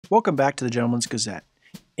Welcome back to the Gentleman's Gazette.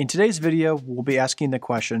 In today's video, we'll be asking the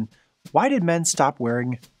question, why did men stop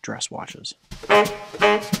wearing dress watches?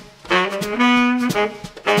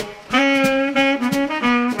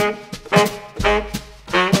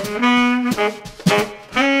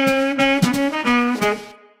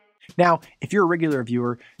 Now, if you're a regular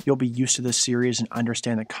viewer, you'll be used to this series and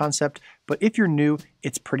understand the concept, but if you're new,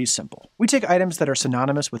 it's pretty simple. We take items that are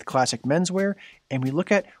synonymous with classic menswear, and we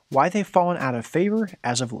look at why they've fallen out of favor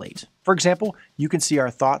as of late. For example, you can see our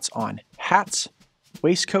thoughts on hats,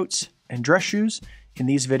 waistcoats, and dress shoes in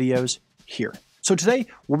these videos here. So today,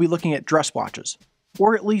 we'll be looking at dress watches,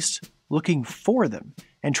 or at least looking for them,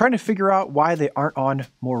 and trying to figure out why they aren't on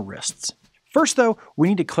more wrists. First though, we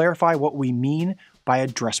need to clarify what we mean by a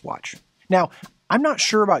dress watch. Now, I'm not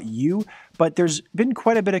sure about you, but there's been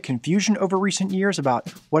quite a bit of confusion over recent years about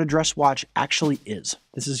what a dress watch actually is.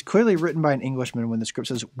 This is clearly written by an Englishman when the script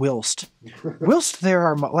says whilst. Whilst there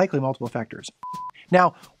are likely multiple factors.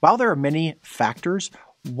 Now, while there are many factors,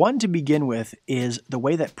 one to begin with is the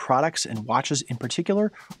way that products and watches in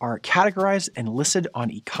particular are categorized and listed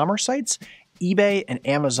on e-commerce sites, eBay and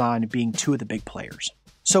Amazon being two of the big players.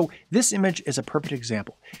 So this image is a perfect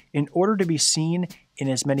example. In order to be seen in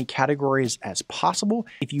as many categories as possible,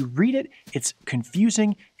 if you read it, it's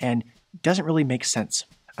confusing and doesn't really make sense.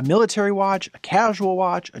 A military watch, a casual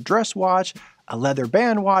watch, a dress watch, a leather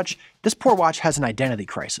band watch, this poor watch has an identity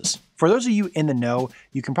crisis. For those of you in the know,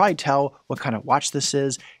 you can probably tell what kind of watch this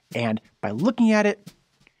is, and by looking at it,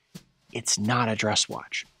 it's not a dress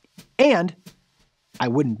watch. And I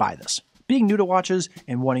wouldn't buy this. Being new to watches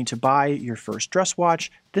and wanting to buy your first dress watch,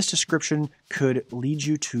 this description could lead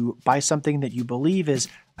you to buy something that you believe is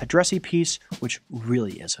a dressy piece, which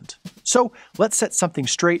really isn't. So let's set something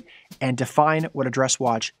straight and define what a dress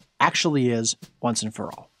watch actually is once and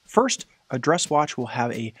for all. First, a dress watch will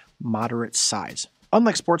have a moderate size.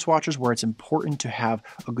 Unlike sports watches where it's important to have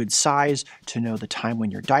a good size to know the time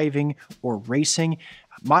when you're diving or racing,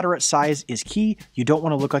 moderate size is key. You don't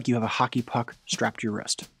want to look like you have a hockey puck strapped to your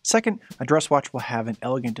wrist. Second, a dress watch will have an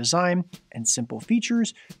elegant design and simple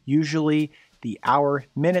features, usually the hour,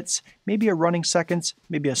 minutes, maybe a running seconds,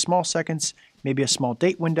 maybe a small seconds, maybe a small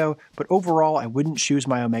date window, but overall I wouldn't choose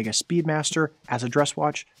my Omega Speedmaster as a dress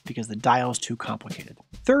watch because the dial is too complicated.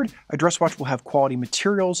 Third, a dress watch will have quality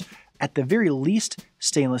materials, at the very least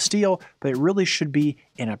stainless steel, but it really should be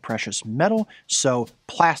in a precious metal, so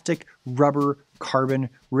plastic, rubber, carbon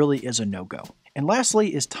really is a no-go. And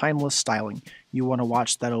lastly is timeless styling. You want a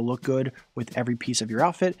watch that'll look good with every piece of your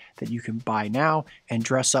outfit that you can buy now and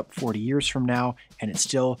dress up 40 years from now, and it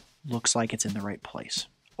still looks like it's in the right place.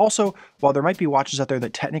 Also, while there might be watches out there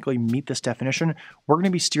that technically meet this definition, we're going to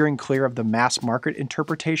be steering clear of the mass market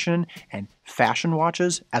interpretation and fashion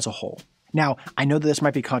watches as a whole. Now, I know that this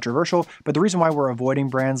might be controversial, but the reason why we're avoiding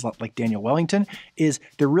brands like Daniel Wellington is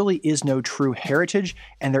there really is no true heritage,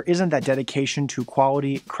 and there isn't that dedication to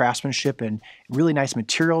quality, craftsmanship, and really nice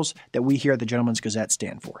materials that we here at the Gentleman's Gazette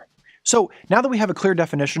stand for. So now that we have a clear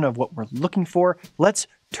definition of what we're looking for, let's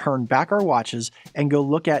turn back our watches and go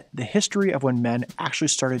look at the history of when men actually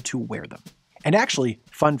started to wear them. And actually,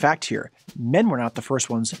 fun fact here, men were not the first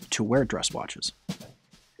ones to wear dress watches.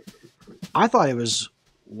 I thought it was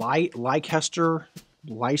Leicester,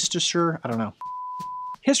 I don't know.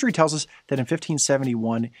 History tells us that in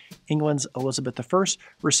 1571, England's Elizabeth I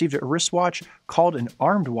received a wristwatch called an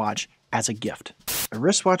armed watch as a gift. A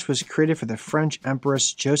wristwatch was created for the French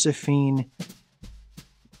Empress Josephine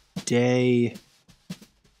de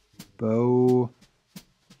Beau...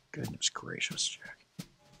 Goodness gracious, Jack.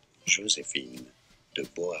 Josephine de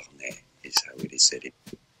Beauharnais is how it is said.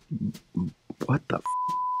 What the f?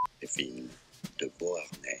 Josephine de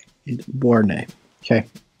Beauharnais. Beauharnais. Okay.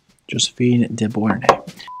 Josephine de Beauharnais.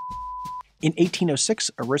 In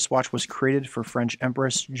 1806, a wristwatch was created for French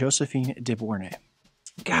Empress Josephine de Beauharnais.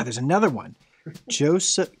 God, there's another one.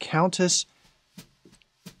 Countess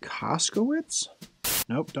Koskowitz?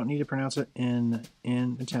 Nope, don't need to pronounce it in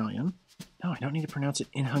Italian. No, I don't need to pronounce it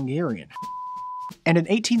in Hungarian. And in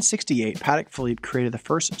 1868, Patek Philippe created the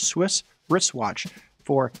first Swiss wristwatch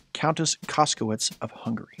for Countess Koskowitz of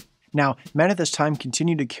Hungary. Now, men at this time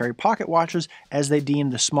continued to carry pocket watches as they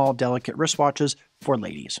deemed the small, delicate wristwatches for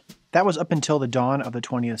ladies. That was up until the dawn of the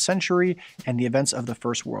 20th century and the events of the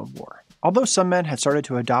First World War. Although some men had started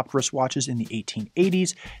to adopt wristwatches in the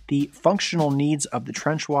 1880s, the functional needs of the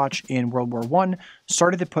trench watch in World War I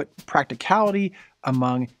started to put practicality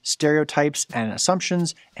among stereotypes and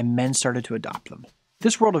assumptions, and men started to adopt them.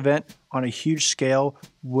 This world event on a huge scale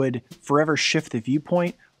would forever shift the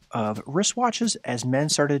viewpoint of wristwatches as men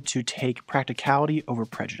started to take practicality over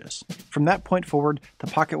prejudice. From that point forward, the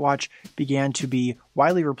pocket watch began to be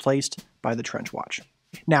widely replaced by the trench watch.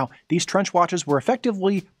 Now, these trench watches were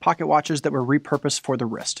effectively pocket watches that were repurposed for the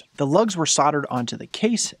wrist. The lugs were soldered onto the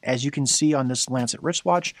case, as you can see on this Lancet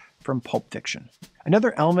wristwatch from Pulp Fiction.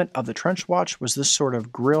 Another element of the trench watch was this sort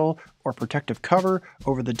of grill or protective cover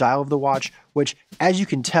over the dial of the watch, which, as you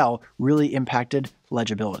can tell, really impacted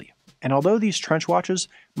legibility. And although these trench watches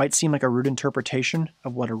might seem like a rude interpretation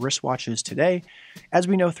of what a wristwatch is today, as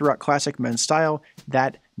we know throughout classic men's style,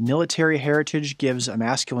 that military heritage gives a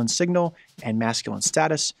masculine signal and masculine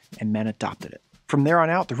status, and men adopted it. From there on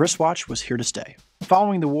out, the wristwatch was here to stay.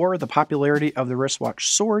 Following the war, the popularity of the wristwatch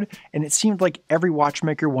soared, and it seemed like every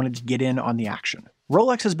watchmaker wanted to get in on the action.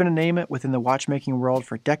 Rolex has been a name within the watchmaking world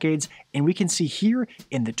for decades, and we can see here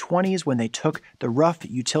in the 20s when they took the rough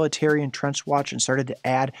utilitarian trench watch and started to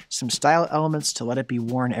add some style elements to let it be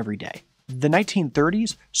worn every day. The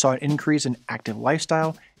 1930s saw an increase in active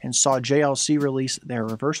lifestyle and saw JLC release their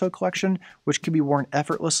Reverso collection, which could be worn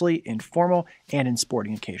effortlessly in formal and in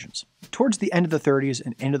sporting occasions. Towards the end of the 30s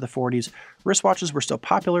and into the 40s, wristwatches were still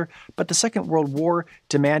popular, but the Second World War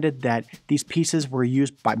demanded that these pieces were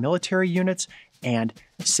used by military units and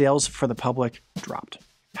sales for the public dropped.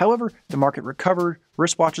 However, the market recovered,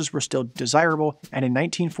 wristwatches were still desirable, and in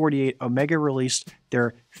 1948, Omega released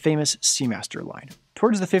their famous Seamaster line.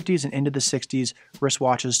 Towards the 50s and into the 60s,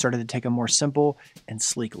 wristwatches started to take a more simple and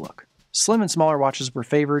sleek look. Slim and smaller watches were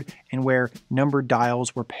favored, and where numbered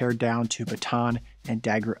dials were pared down to baton and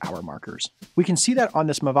dagger hour markers. We can see that on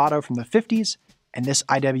this Movado from the 50s and this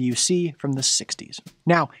IWC from the 60s.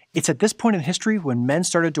 Now, it's at this point in history when men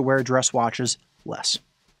started to wear dress watches less.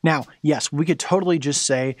 Now, yes, we could totally just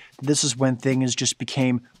say that this is when things just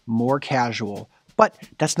became more casual, but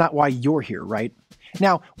that's not why you're here, right?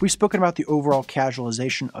 Now, we've spoken about the overall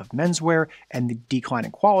casualization of menswear and the decline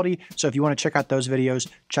in quality, so if you want to check out those videos,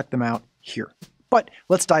 check them out here. But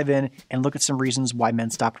let's dive in and look at some reasons why men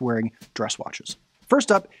stopped wearing dress watches. First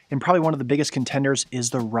up, and probably one of the biggest contenders,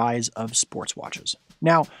 is the rise of sports watches.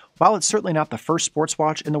 Now, while it's certainly not the first sports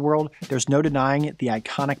watch in the world, there's no denying the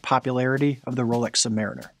iconic popularity of the Rolex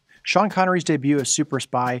Submariner. Sean Connery's debut as super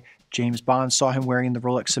spy James Bond saw him wearing the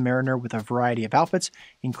Rolex Submariner with a variety of outfits,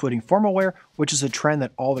 including formal wear, which is a trend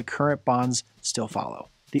that all the current Bonds still follow.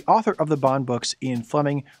 The author of the Bond books, Ian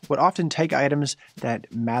Fleming, would often take items that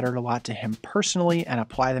mattered a lot to him personally and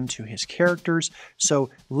apply them to his characters, so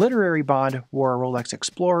literary Bond wore a Rolex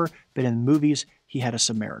Explorer, but in the movies, he had a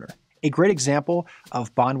Submariner. A great example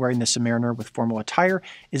of Bond wearing the Submariner with formal attire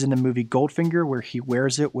is in the movie Goldfinger, where he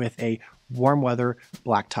wears it with a warm weather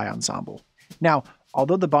black tie ensemble. Now,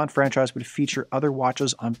 although the Bond franchise would feature other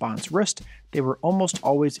watches on Bond's wrist, they were almost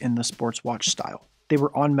always in the sports watch style. They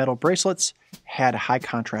were on metal bracelets, had high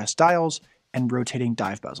contrast dials, and rotating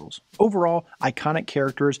dive bezels. Overall, iconic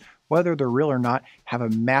characters, whether they're real or not, have a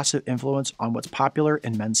massive influence on what's popular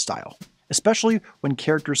in men's style. Especially when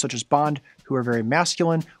characters such as Bond, who are very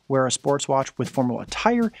masculine, wear a sports watch with formal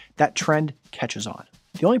attire, that trend catches on.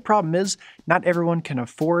 The only problem is, not everyone can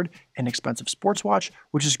afford an expensive sports watch,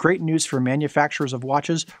 which is great news for manufacturers of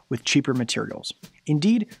watches with cheaper materials.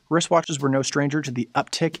 Indeed, wristwatches were no stranger to the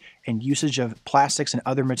uptick in usage of plastics and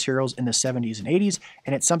other materials in the 70s and 80s,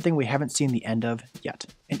 and it's something we haven't seen the end of yet.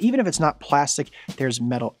 And even if it's not plastic, there's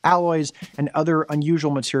metal alloys and other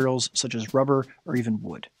unusual materials such as rubber or even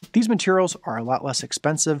wood. These materials are a lot less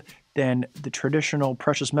expensive than the traditional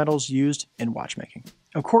precious metals used in watchmaking.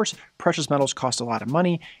 Of course, precious metals cost a lot of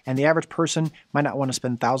money, and the average person might not want to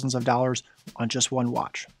spend thousands of dollars on just one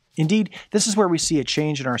watch. Indeed, this is where we see a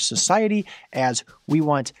change in our society, as we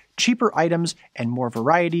want cheaper items and more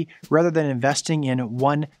variety rather than investing in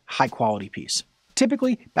one high-quality piece.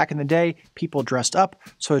 Typically, back in the day, people dressed up,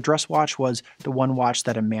 so a dress watch was the one watch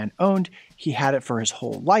that a man owned. He had it for his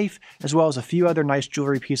whole life, as well as a few other nice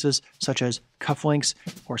jewelry pieces such as cufflinks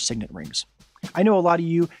or signet rings. I know a lot of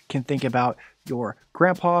you can think about your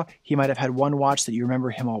grandpa. He might have had one watch that you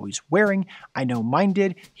remember him always wearing. I know mine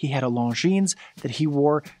did. He had a Longines that he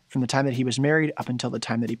wore from the time that he was married up until the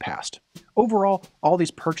time that he passed. Overall, all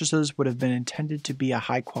these purchases would have been intended to be a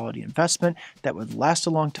high-quality investment that would last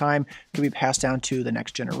a long time, could be passed down to the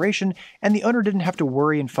next generation, and the owner didn't have to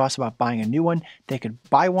worry and fuss about buying a new one. They could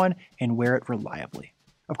buy one and wear it reliably.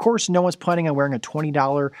 Of course, no one's planning on wearing a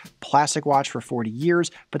 $20 plastic watch for 40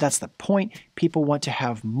 years, but that's the point. People want to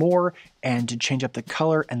have more and to change up the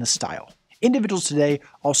color and the style. Individuals today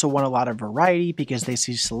also want a lot of variety because they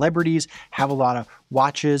see celebrities have a lot of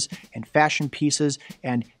watches and fashion pieces,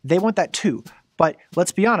 and they want that too. But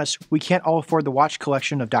let's be honest, we can't all afford the watch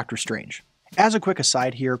collection of Dr. Strange. As a quick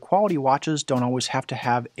aside here, quality watches don't always have to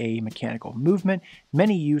have a mechanical movement.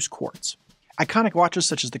 Many use quartz. Iconic watches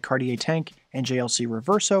such as the Cartier Tank and JLC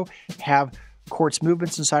Reverso have quartz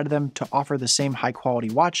movements inside of them to offer the same high quality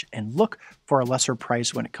watch and look for a lesser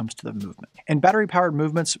price when it comes to the movement. And battery powered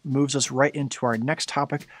movements moves us right into our next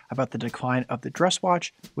topic about the decline of the dress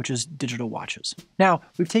watch, which is digital watches. Now,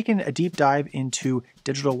 we've taken a deep dive into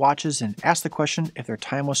digital watches and asked the question if they're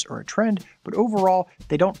timeless or a trend, but overall,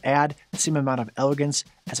 they don't add the same amount of elegance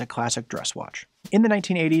as a classic dress watch. In the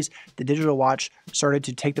 1980s, the digital watch started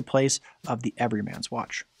to take the place of the everyman's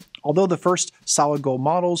watch. Although the first solid gold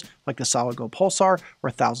models, like the solid gold Pulsar,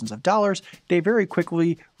 were thousands of dollars, they very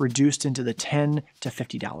quickly reduced into the $10 to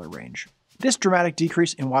 $50 range. This dramatic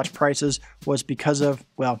decrease in watch prices was because of,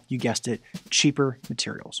 well, you guessed it, cheaper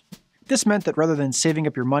materials. This meant that rather than saving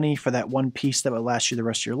up your money for that one piece that would last you the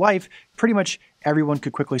rest of your life, pretty much everyone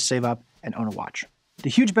could quickly save up and own a watch. The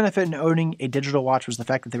huge benefit in owning a digital watch was the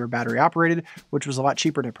fact that they were battery operated, which was a lot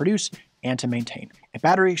cheaper to produce and to maintain. A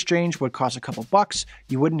battery exchange would cost a couple bucks.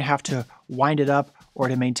 You wouldn't have to wind it up or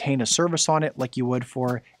to maintain a service on it like you would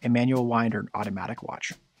for a manual wind or an automatic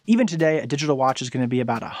watch. Even today, a digital watch is going to be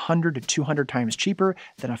about 100 to 200 times cheaper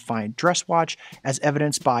than a fine dress watch, as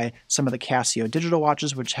evidenced by some of the Casio digital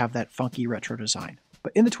watches, which have that funky retro design.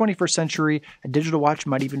 But in the 21st century, a digital watch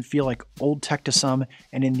might even feel like old tech to some,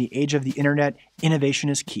 and in the age of the internet, innovation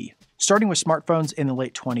is key. Starting with smartphones in the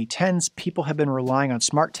late 2010s, people have been relying on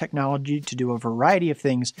smart technology to do a variety of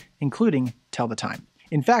things, including tell the time.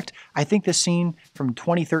 In fact, I think this scene from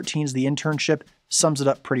 2013's The Internship sums it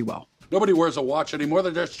up pretty well. Nobody wears a watch anymore.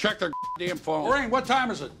 They just check their damn phone. Lorraine, what time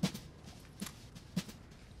is it?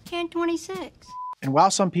 10:26. And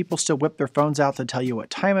while some people still whip their phones out to tell you what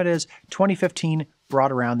time it is, 2015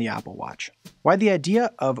 brought around the Apple Watch. While the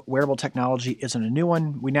idea of wearable technology isn't a new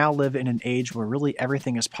one, we now live in an age where really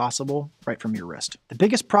everything is possible right from your wrist. The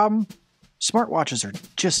biggest problem? Smartwatches are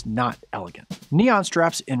just not elegant. Neon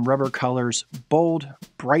straps in rubber colors, bold,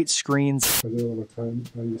 bright screens. I do all the time.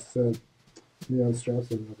 I just said neon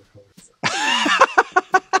straps in rubber colors.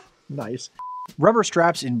 Nice. Rubber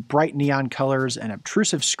straps in bright neon colors and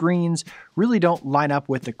obtrusive screens really don't line up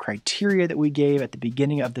with the criteria that we gave at the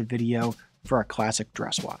beginning of the video for a classic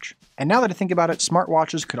dress watch. And now that I think about it,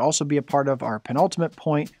 smartwatches could also be a part of our penultimate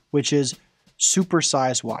point, which is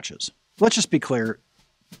supersized watches. Let's just be clear,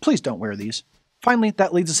 please don't wear these. Finally,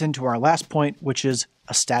 that leads us into our last point, which is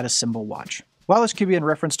a status symbol watch. While this could be in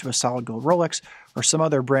reference to a solid gold Rolex or some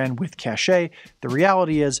other brand with cachet, the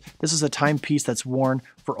reality is this is a timepiece that's worn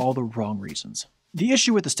for all the wrong reasons. The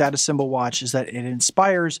issue with the status symbol watch is that it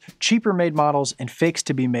inspires cheaper made models and fakes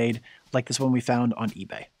to be made, like this one we found on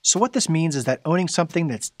eBay. So what this means is that owning something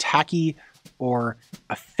that's tacky or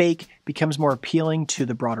a fake becomes more appealing to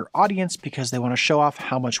the broader audience because they want to show off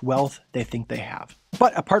how much wealth they think they have.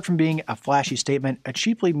 But apart from being a flashy statement, a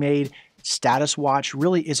cheaply made status watch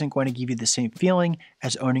really isn't going to give you the same feeling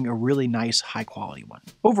as owning a really nice, high quality one.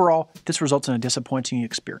 Overall, this results in a disappointing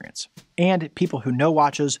experience. And people who know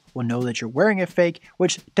watches will know that you're wearing a fake,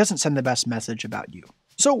 which doesn't send the best message about you.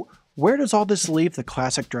 So where does all this leave the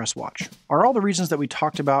classic dress watch? Are all the reasons that we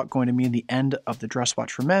talked about going to mean the end of the dress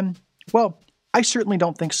watch for men? Well, I certainly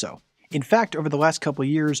don't think so. In fact, over the last couple of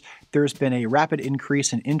years, there's been a rapid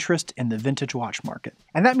increase in interest in the vintage watch market.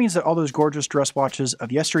 And that means that all those gorgeous dress watches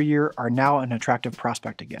of yesteryear are now an attractive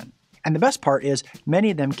prospect again. And the best part is,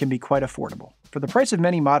 many of them can be quite affordable. For the price of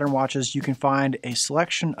many modern watches, you can find a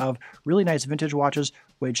selection of really nice vintage watches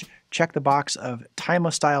which check the box of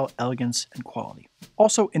timeless style, elegance, and quality.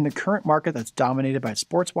 Also, in the current market that's dominated by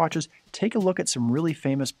sports watches, take a look at some really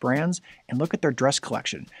famous brands and look at their dress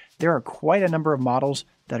collection. There are quite a number of models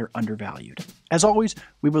that are undervalued. As always,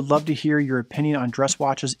 we would love to hear your opinion on dress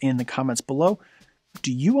watches in the comments below.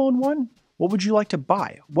 Do you own one? What would you like to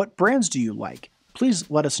buy? What brands do you like? Please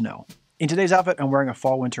let us know. In today's outfit, I'm wearing a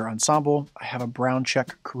fall-winter ensemble. I have a brown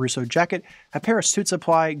check Caruso jacket, a pair of Suit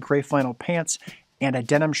Supply gray flannel pants, and a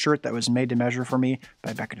denim shirt that was made to measure for me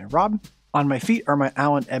by Beckett and Rob. On my feet are my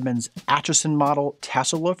Allen Edmonds Atchison model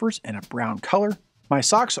tassel loafers in a brown color. My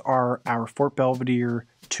socks are our Fort Belvedere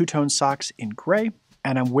two-tone socks in gray.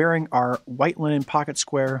 And I'm wearing our white linen pocket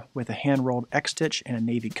square with a hand-rolled X-stitch in a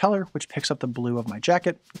navy color, which picks up the blue of my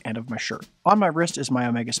jacket and of my shirt. On my wrist is my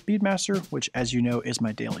Omega Speedmaster, which, as you know, is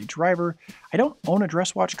my daily driver. I don't own a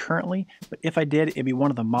dress watch currently, but if I did, it'd be one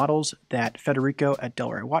of the models that Federico at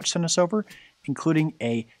Delray Watch sent us over, including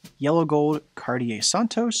a yellow gold Cartier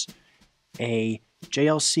Santos, a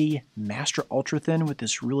JLC Master Ultra Thin with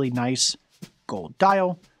this really nice gold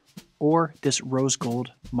dial, or this rose gold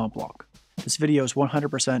Mont Blanc. This video is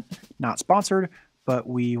 100% not sponsored, but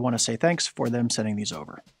we want to say thanks for them sending these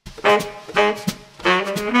over.